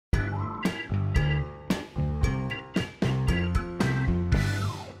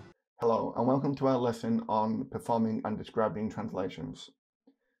Hello and welcome to our lesson on performing and describing translations.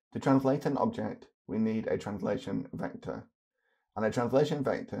 To translate an object, we need a translation vector. And a translation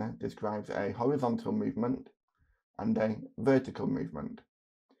vector describes a horizontal movement and a vertical movement.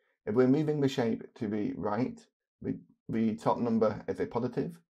 If we're moving the shape to the right, the top number is a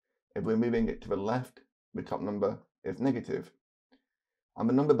positive. If we're moving it to the left, the top number is negative. And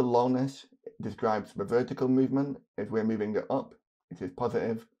the number below this describes the vertical movement. If we're moving it up, it is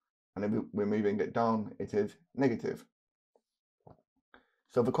positive. And if we're moving it down, it is negative.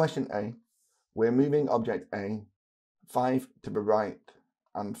 So for question A, we're moving object A 5 to the right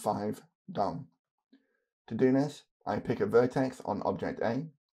and 5 down. To do this, I pick a vertex on object A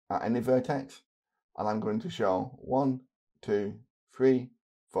at any vertex, and I'm going to show 1, 2, 3,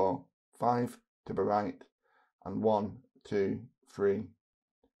 4, 5 to the right, and 1, 2, 3,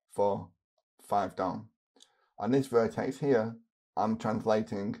 4, 5 down. And this vertex here, I'm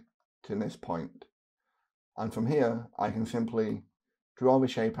translating to this point. And from here, I can simply draw the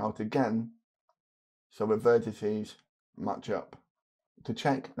shape out again so the vertices match up. To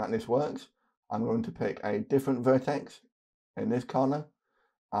check that this works, I'm going to pick a different vertex in this corner,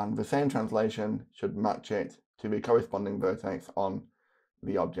 and the same translation should match it to the corresponding vertex on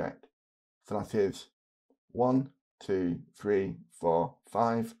the object. So that is 1, 2, 3, 4,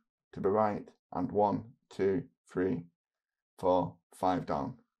 5 to the right, and 1, 2, 3, 4, 5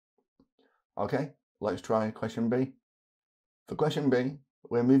 down. Okay, let's try question B. For question B,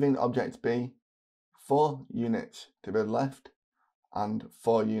 we're moving object B 4 units to the left and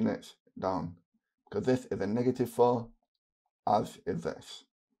 4 units down, because this is a negative 4, as is this.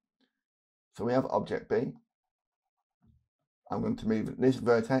 So we have object B. I'm going to move this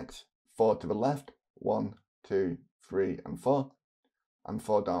vertex 4 to the left, 1, 2, 3, and 4, and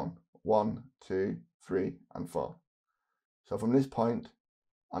 4 down, 1, 2, 3, and 4. So from this point,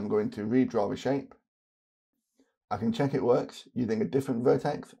 I'm going to redraw the shape. I can check it works using a different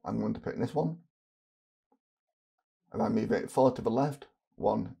vertex. I'm going to pick this one. And I move it 4 to the left,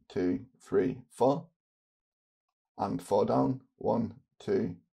 1, 2, 3, 4. And 4 down, 1,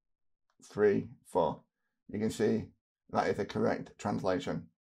 2, 3, 4. You can see that is a correct translation.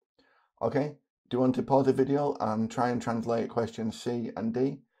 Okay, do you want to pause the video and try and translate questions C and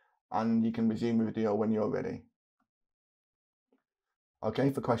D? And you can resume the video when you're ready.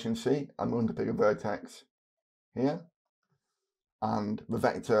 Okay, for question C, I'm going to pick a vertex here, and the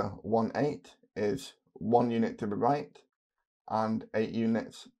vector 1, 8 is 1 unit to the right and 8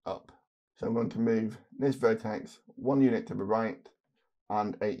 units up. So I'm going to move this vertex 1 unit to the right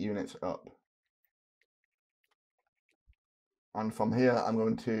and 8 units up. And from here, I'm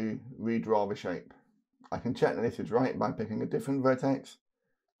going to redraw the shape. I can check that this is right by picking a different vertex.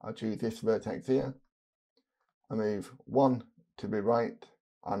 I'll choose this vertex here. I move 1 to the right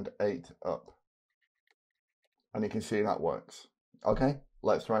and 8 up. And you can see that works. Okay,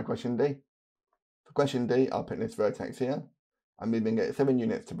 let's try question D. For question D, I'll pick this vertex here. I'm moving it 7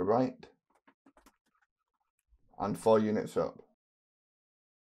 units to the right and 4 units up.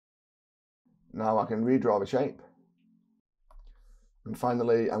 Now I can redraw the shape. And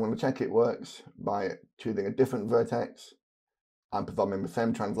finally, I'm going to check it works by choosing a different vertex and performing the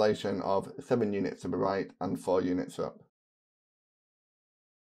same translation of 7 units to the right and 4 units up.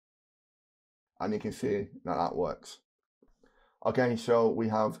 And you can see that that works. Okay, so we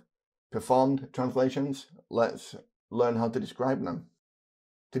have performed translations. Let's learn how to describe them.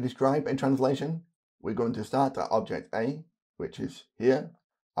 To describe a translation, we're going to start at object A, which is here.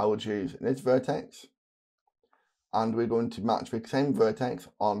 I will choose this vertex, and we're going to match the same vertex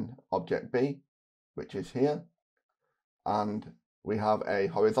on object B, which is here. And we have a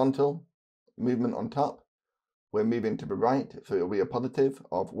horizontal movement on top. We're moving to the right, so it'll be a positive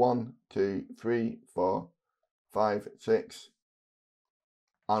of 1, 2, 3, 4, 5, 6.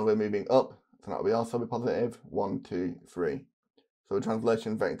 And we're moving up, so that will also be positive, 1, 2, 3. So the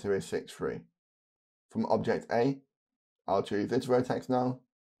translation vector is 6, 3. From object A, I'll choose this vertex now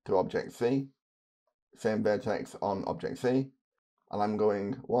to object C. Same vertex on object C. And I'm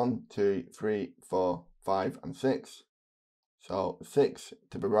going 1, 2, 3, 4, 5, and 6. So 6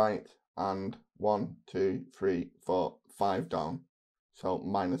 to the right and 1, 2, 3, 4, 5 down. So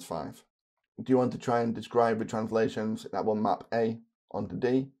 -5. Do you want to try and describe the translations that will map A onto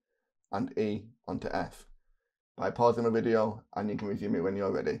D and E onto F? By pausing the video, and you can resume it when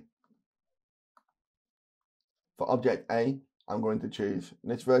you're ready. For object A, I'm going to choose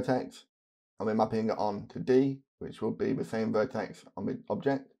this vertex, and we're mapping it on to D, which will be the same vertex on the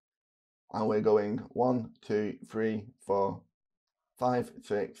object. And we're going 1, 2, 3, 4, 5,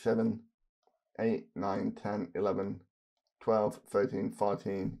 6, 7, 8, 9, 10, 11, 12, 13,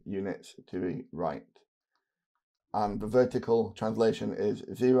 14 units to the right. And the vertical translation is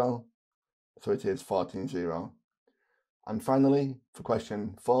 0, so it is 14, 0. And finally, for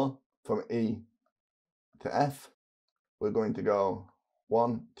question 4, from E to F, we're going to go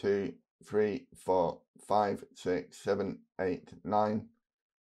 1, 2, 3, 4, 5, 6, 7, 8, 9.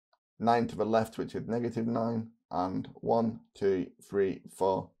 9 to the left, which is -9, and 1, 2, 3,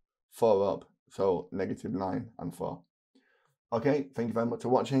 4, 4 up, so -9 and 4. Okay, thank you very much for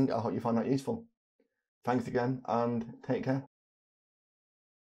watching. I hope you found that useful. Thanks again, and take care.